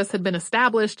her service had been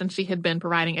established and she had been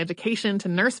providing education to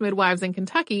nurse midwives in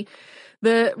Kentucky,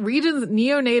 the region's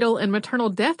neonatal and maternal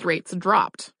death rates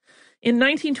dropped. In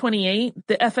 1928,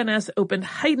 the FNS opened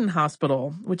Hayden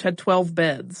Hospital, which had 12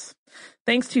 beds.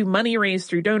 Thanks to money raised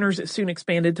through donors, it soon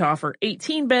expanded to offer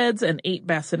 18 beds and 8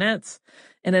 bassinets,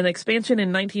 and an expansion in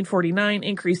 1949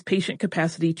 increased patient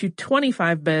capacity to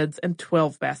 25 beds and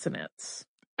 12 bassinets.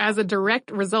 As a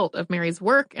direct result of Mary's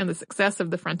work and the success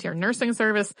of the Frontier Nursing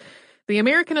Service, the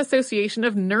American Association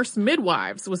of Nurse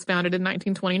Midwives was founded in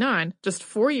 1929, just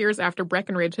 4 years after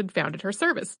Breckinridge had founded her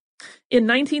service. In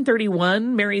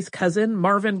 1931, Mary's cousin,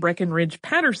 Marvin Breckinridge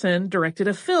Patterson, directed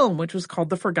a film which was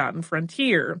called The Forgotten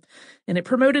Frontier, and it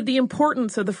promoted the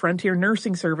importance of the Frontier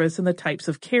Nursing Service and the types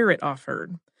of care it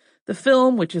offered. The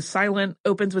film, which is silent,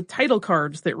 opens with title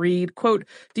cards that read, quote,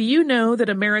 "Do you know that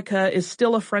America is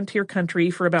still a frontier country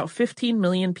for about 15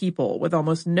 million people with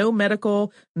almost no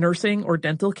medical, nursing, or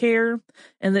dental care?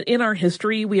 And that in our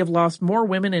history, we have lost more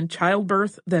women in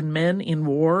childbirth than men in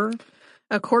war?"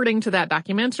 According to that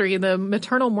documentary, the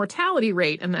maternal mortality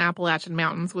rate in the Appalachian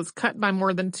Mountains was cut by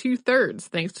more than 2/3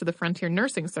 thanks to the Frontier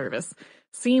Nursing Service.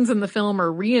 Scenes in the film are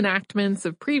reenactments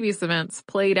of previous events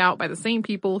played out by the same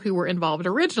people who were involved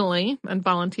originally and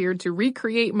volunteered to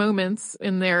recreate moments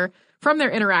from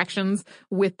their interactions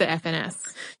with the FNS.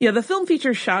 Yeah, the film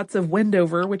features shots of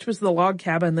Wendover, which was the log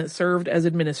cabin that served as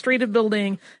administrative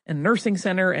building and nursing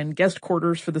center and guest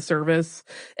quarters for the service.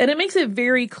 And it makes it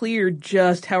very clear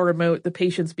just how remote the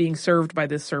patients being served by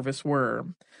this service were.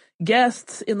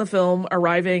 Guests in the film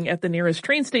arriving at the nearest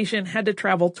train station had to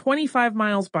travel 25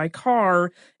 miles by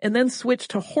car and then switch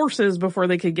to horses before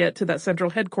they could get to that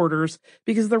central headquarters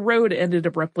because the road ended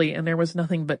abruptly and there was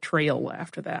nothing but trail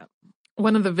after that.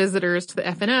 One of the visitors to the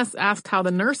FNS asked how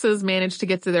the nurses managed to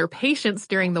get to their patients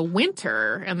during the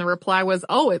winter, and the reply was,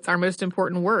 it's our most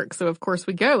important work, so of course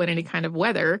we go in any kind of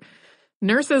weather.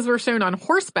 Nurses were shown on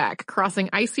horseback crossing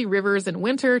icy rivers in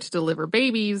winter to deliver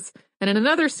babies, and in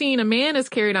another scene, a man is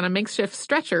carried on a makeshift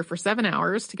stretcher for 7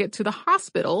 hours to get to the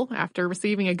hospital after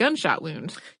receiving a gunshot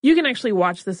wound. You can actually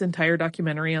watch this entire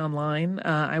documentary online.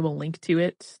 I will link to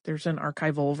it. There's an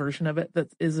archival version of it that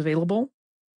is available.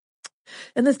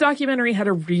 And this documentary had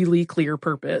a really clear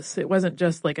purpose. It wasn't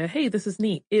just like hey, this is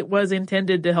neat. It was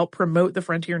intended to help promote the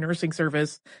Frontier Nursing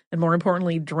Service and, more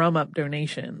importantly, drum up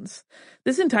donations.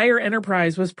 This entire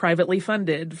enterprise was privately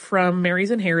funded from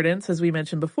Mary's inheritance, as we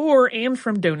mentioned before, and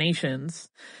from donations.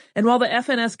 And while the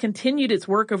FNS continued its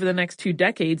work over the next 2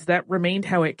 decades, that remained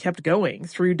how it kept going,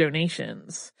 through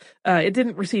donations. It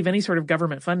didn't receive any sort of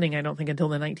government funding, I don't think, until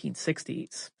the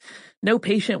 1960s. No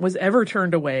patient was ever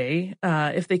turned away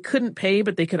if they couldn't pay,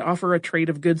 but they could offer a trade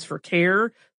of goods for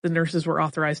care. The nurses were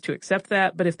authorized to accept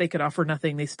that, but if they could offer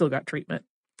nothing, they still got treatment.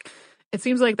 It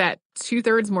seems like that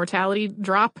 2/3 mortality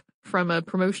drop from a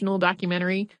promotional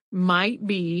documentary might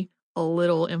be a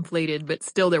little inflated, but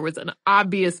still there was an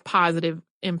obvious positive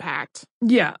impact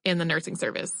in the nursing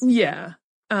service. Yeah.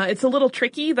 It's a little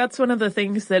tricky. That's one of the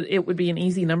things that it would be an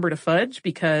easy number to fudge,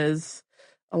 because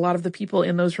a lot of the people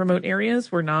in those remote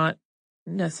areas were not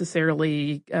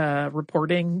necessarily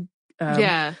reporting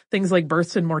things like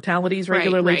births and mortalities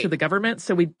regularly to the government.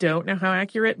 So we don't know how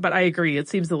accurate, but I agree. It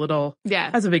seems a little,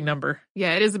 has a big number.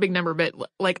 Yeah, it is a big number, but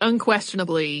like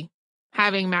unquestionably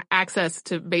having access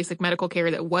to basic medical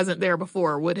care that wasn't there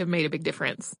before would have made a big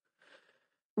difference.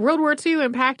 World War II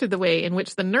impacted the way in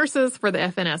which the nurses for the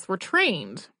FNS were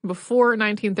trained. Before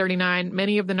 1939,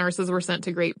 many of the nurses were sent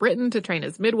to Great Britain to train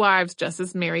as midwives, just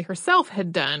as Mary herself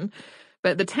had done.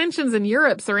 But the tensions in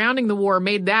Europe surrounding the war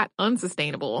made that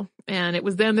unsustainable. And it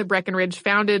was then that Breckinridge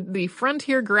founded the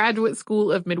Frontier Graduate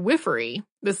School of Midwifery.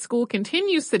 The school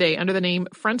continues today under the name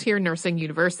Frontier Nursing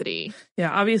University.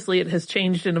 Yeah, obviously it has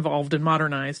changed and evolved and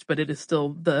modernized, but it is still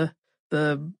the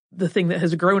thing that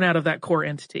has grown out of that core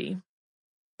entity.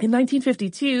 In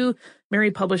 1952, Mary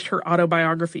published her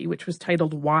autobiography, which was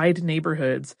titled Wide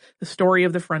Neighborhoods, the story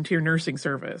of the Frontier Nursing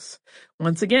Service.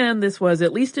 Once again, this was,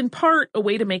 at least in part, a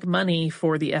way to make money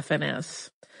for the FNS.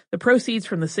 The proceeds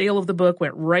from the sale of the book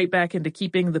went right back into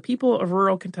keeping the people of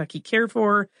rural Kentucky cared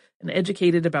for and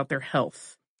educated about their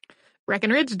health.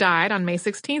 Breckinridge died on May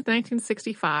 16,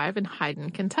 1965 in Hyden,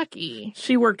 Kentucky.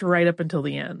 She worked right up until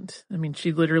the end. I mean,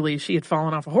 she had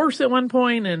fallen off a horse at one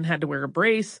point and had to wear a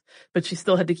brace, but she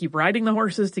still had to keep riding the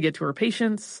horses to get to her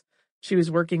patients. She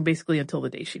was working basically until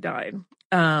the day she died,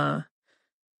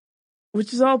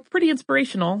 which is all pretty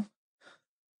inspirational.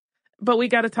 But we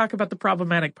got to talk about the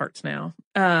problematic parts now.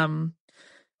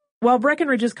 While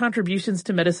Breckinridge's contributions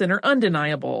to medicine are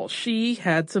undeniable, she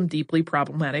had some deeply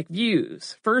problematic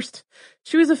views. First,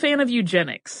 she was a fan of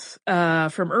eugenics.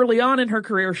 From early on in her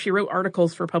career, she wrote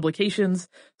articles for publications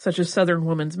such as Southern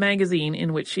Woman's Magazine,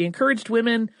 in which she encouraged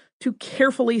women to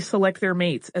carefully select their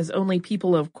mates, as only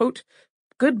people of, quote,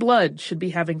 good blood should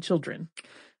be having children.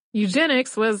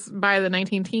 Eugenics was, by the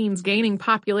 19-teens, gaining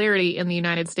popularity in the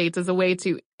United States as a way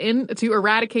to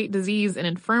eradicate disease and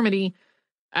infirmity.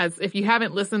 As if you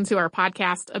haven't listened to our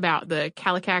podcast about the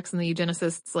Kallikaks and the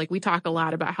eugenicists, like we talk a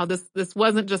lot about how this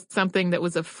wasn't just something that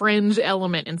was a fringe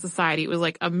element in society. It was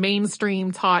like a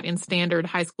mainstream taught in standard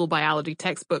high school biology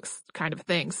textbooks kind of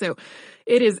thing. So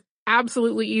it is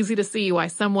absolutely easy to see why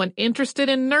someone interested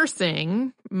in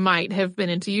nursing might have been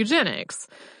into eugenics.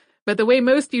 But the way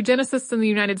most eugenicists in the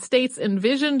United States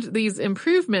envisioned these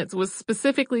improvements was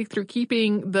specifically through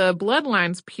keeping the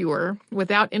bloodlines pure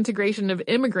without integration of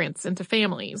immigrants into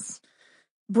families.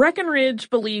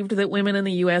 Breckinridge believed that women in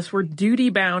the U.S. were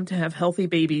duty-bound to have healthy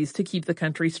babies to keep the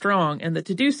country strong, and that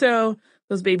to do so,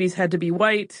 those babies had to be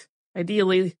white,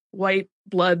 ideally white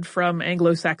blood from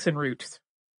Anglo-Saxon roots.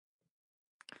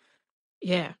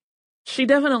 Yeah. She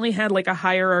definitely had like a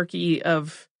hierarchy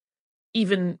of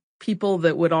even people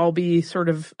that would all be sort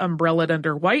of umbrellaed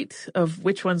under white, of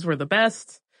which ones were the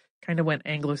best, kind of went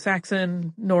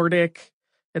Anglo-Saxon, Nordic,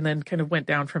 and then kind of went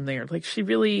down from there. Like she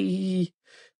really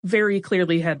very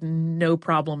clearly had no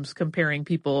problems comparing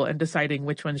people and deciding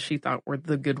which ones she thought were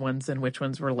the good ones and which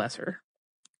ones were lesser.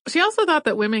 She also thought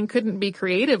that women couldn't be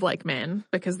creative like men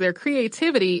because their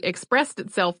creativity expressed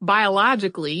itself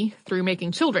biologically through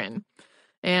making children.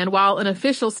 And while an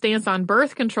official stance on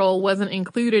birth control wasn't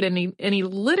included in any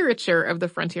literature of the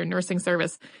Frontier Nursing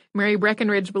Service, Mary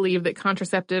Breckinridge believed that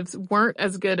contraceptives weren't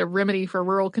as good a remedy for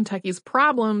rural Kentucky's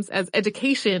problems as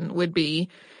education would be.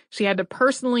 She had to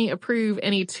personally approve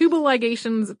any tubal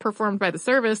ligations performed by the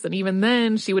service, and even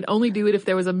then, she would only do it if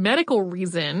there was a medical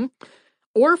reason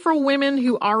or for women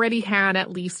who already had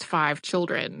at least 5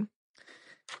 children.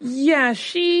 Yeah,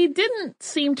 she didn't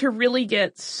seem to really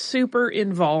get super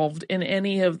involved in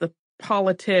any of the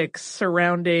politics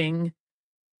surrounding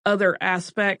other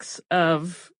aspects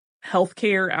of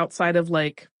healthcare outside of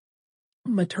like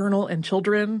maternal and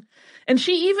children. And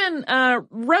she even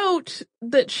wrote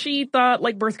that she thought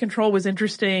like birth control was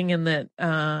interesting and that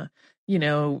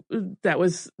that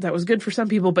was good for some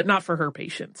people, but not for her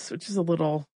patients, which is a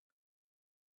little,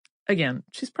 again,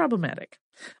 she's problematic.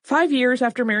 5 years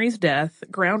after Mary's death,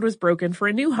 ground was broken for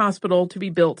a new hospital to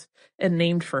be built and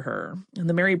named for her. And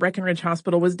the Mary Breckinridge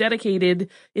Hospital was dedicated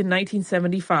in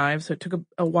 1975, so it took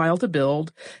a while to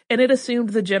build, and it assumed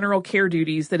the general care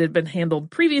duties that had been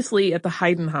handled previously at the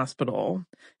Hyden Hospital.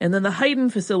 And then the Hyden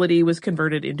facility was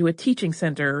converted into a teaching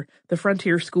center, the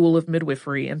Frontier School of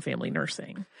Midwifery and Family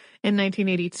Nursing. In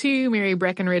 1982, Mary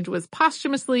Breckinridge was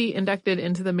posthumously inducted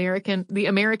into the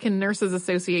American Nurses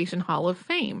Association Hall of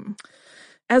Fame.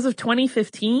 As of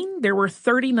 2015, there were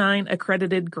 39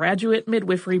 accredited graduate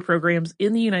midwifery programs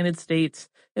in the United States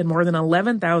and more than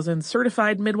 11,000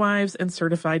 certified midwives and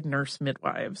certified nurse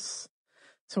midwives.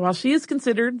 So while she is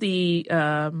considered the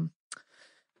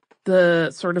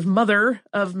sort of mother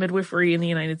of midwifery in the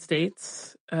United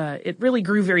States, it really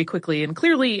grew very quickly. And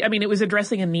clearly, I mean, it was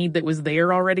addressing a need that was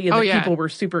there already and that people were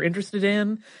super interested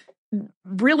in.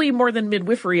 Really, more than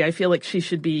midwifery, I feel like she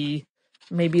should be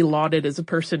maybe lauded as a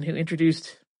person who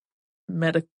introduced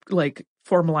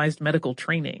formalized medical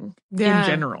training in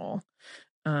general.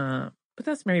 But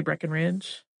that's Mary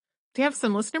Breckinridge. Do you have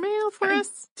some listener mail for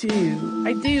us?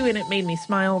 I do, and it made me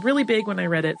smile really big when I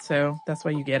read it, so that's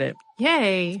why you get it.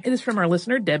 Yay. It is from our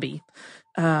listener, Debbie.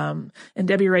 And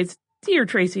Debbie writes, Dear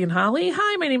Tracy and Holly,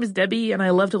 hi, my name is Debbie, and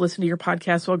I love to listen to your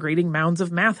podcast while grading mounds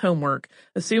of math homework,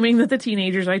 assuming that the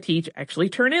teenagers I teach actually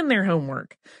turn in their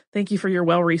homework. Thank you for your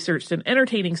well-researched and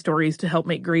entertaining stories to help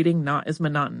make grading not as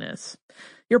monotonous.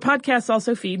 Your podcasts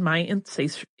also feed my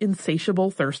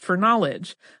insatiable thirst for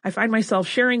knowledge. I find myself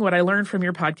sharing what I learned from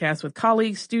your podcast with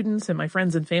colleagues, students, and my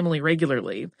friends and family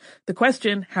regularly. The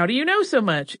question, how do you know so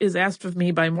much, is asked of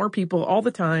me by more people all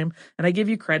the time, and I give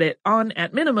you credit on,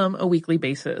 at minimum, a weekly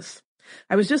basis.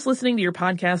 I was just listening to your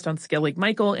podcast on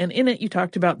Skellig-Michael, and in it you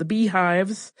talked about the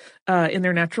beehives in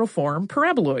their natural form,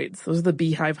 paraboloids. Those are the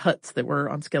beehive huts that were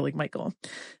on Skellig-Michael.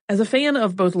 As a fan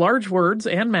of both large words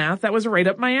and math, that was right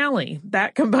up my alley.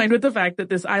 That, combined with the fact that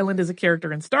this island is a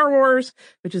character in Star Wars,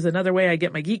 which is another way I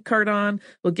get my geek card on,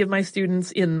 will give my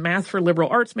students in math for liberal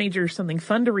arts majors something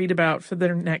fun to read about for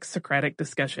their next Socratic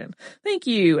discussion. Thank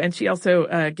you. And she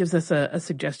also gives us a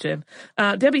suggestion.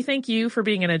 Debbie, thank you for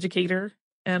being an educator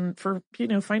and for,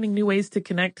 finding new ways to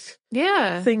connect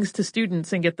things to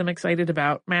students and get them excited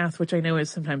about math, which I know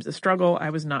is sometimes a struggle. I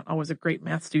was not always a great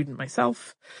math student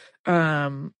myself.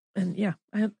 And yeah,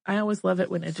 I always love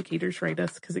it when educators write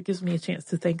us because it gives me a chance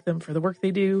to thank them for the work they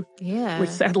do, which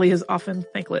sadly is often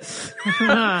thankless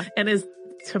and is,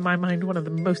 to my mind, one of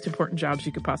the most important jobs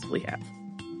you could possibly have.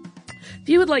 If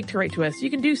you would like to write to us,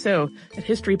 you can do so at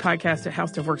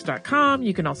historypodcast@howstuffworks.com.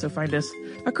 You can also find us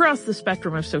across the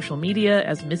spectrum of social media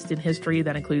as Missed in History.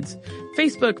 That includes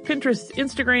Facebook, Pinterest,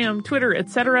 Instagram, Twitter,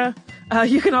 etc.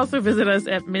 You can also visit us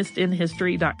at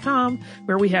missedinhistory.com,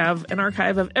 where we have an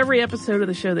archive of every episode of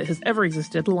the show that has ever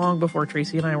existed long before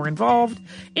Tracy and I were involved.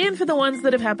 And for the ones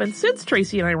that have happened since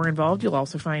Tracy and I were involved, you'll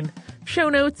also find show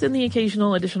notes and the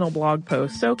occasional additional blog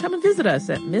posts. So come and visit us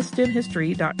at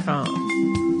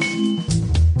missedinhistory.com.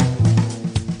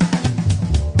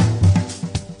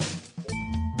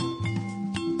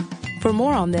 For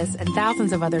more on this and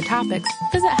thousands of other topics,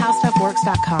 visit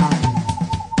howstuffworks.com.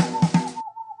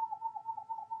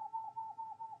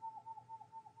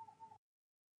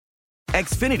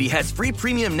 Xfinity has free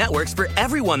premium networks for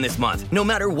everyone this month, no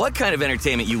matter what kind of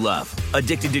entertainment you love.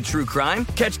 Addicted to true crime?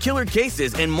 Catch killer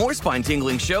cases and more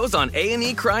spine-tingling shows on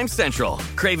A&E Crime Central.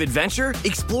 Crave adventure?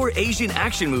 Explore Asian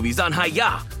action movies on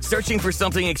Hi-YAH. Searching for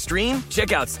something extreme?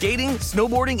 Check out skating,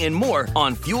 snowboarding, and more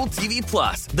on Fuel TV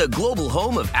Plus, the global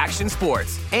home of action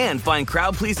sports. And find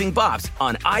crowd-pleasing bops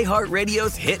on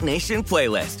iHeartRadio's Hit Nation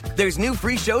playlist. There's new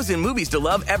free shows and movies to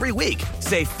love every week.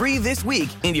 Say free this week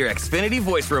in your Xfinity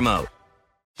voice remote.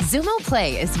 Xumo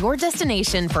Play is your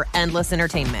destination for endless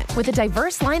entertainment. With a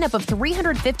diverse lineup of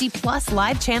 350-plus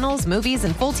live channels, movies,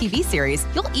 and full TV series,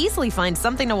 you'll easily find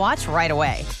something to watch right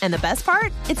away. And the best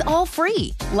part? It's all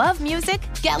free. Love music?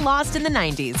 Get lost in the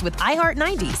 90s with iHeart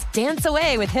 90s, dance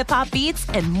away with hip-hop beats,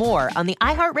 and more on the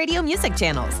iHeartRadio music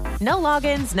channels. No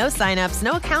logins, no signups,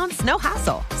 no accounts, no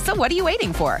hassle. So what are you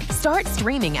waiting for? Start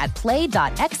streaming at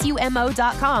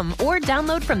play.xumo.com or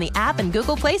download from the app and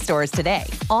Google Play stores today.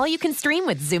 All you can stream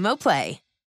with Xumo Play.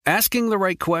 Asking the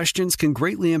right questions can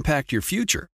greatly impact your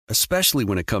future, especially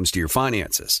when it comes to your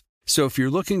finances. So if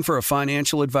you're looking for a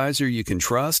financial advisor you can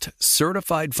trust,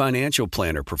 certified financial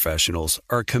planner professionals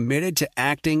are committed to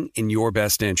acting in your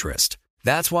best interest.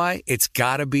 That's why it's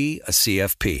got to be a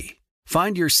CFP.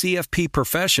 Find your CFP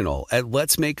professional at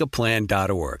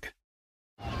letsmakeaplan.org.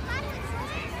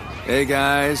 Hey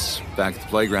guys, back at the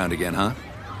playground again, huh?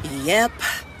 Yep.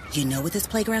 You know what this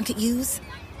playground could use?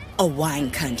 A wine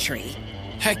country.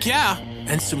 Heck yeah,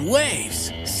 and some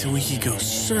waves, so we could go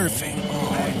surfing.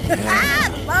 Oh,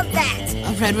 yeah. Love that.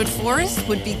 A redwood forest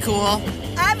would be cool.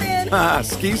 I'm in.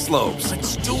 Ski slopes.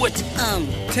 Let's do it.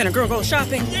 Can a girl go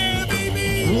shopping? Yeah,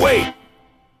 baby. Wait.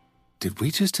 Did we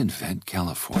just invent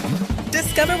California?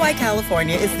 Discover why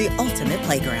California is the ultimate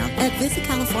playground at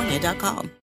visitcalifornia.com.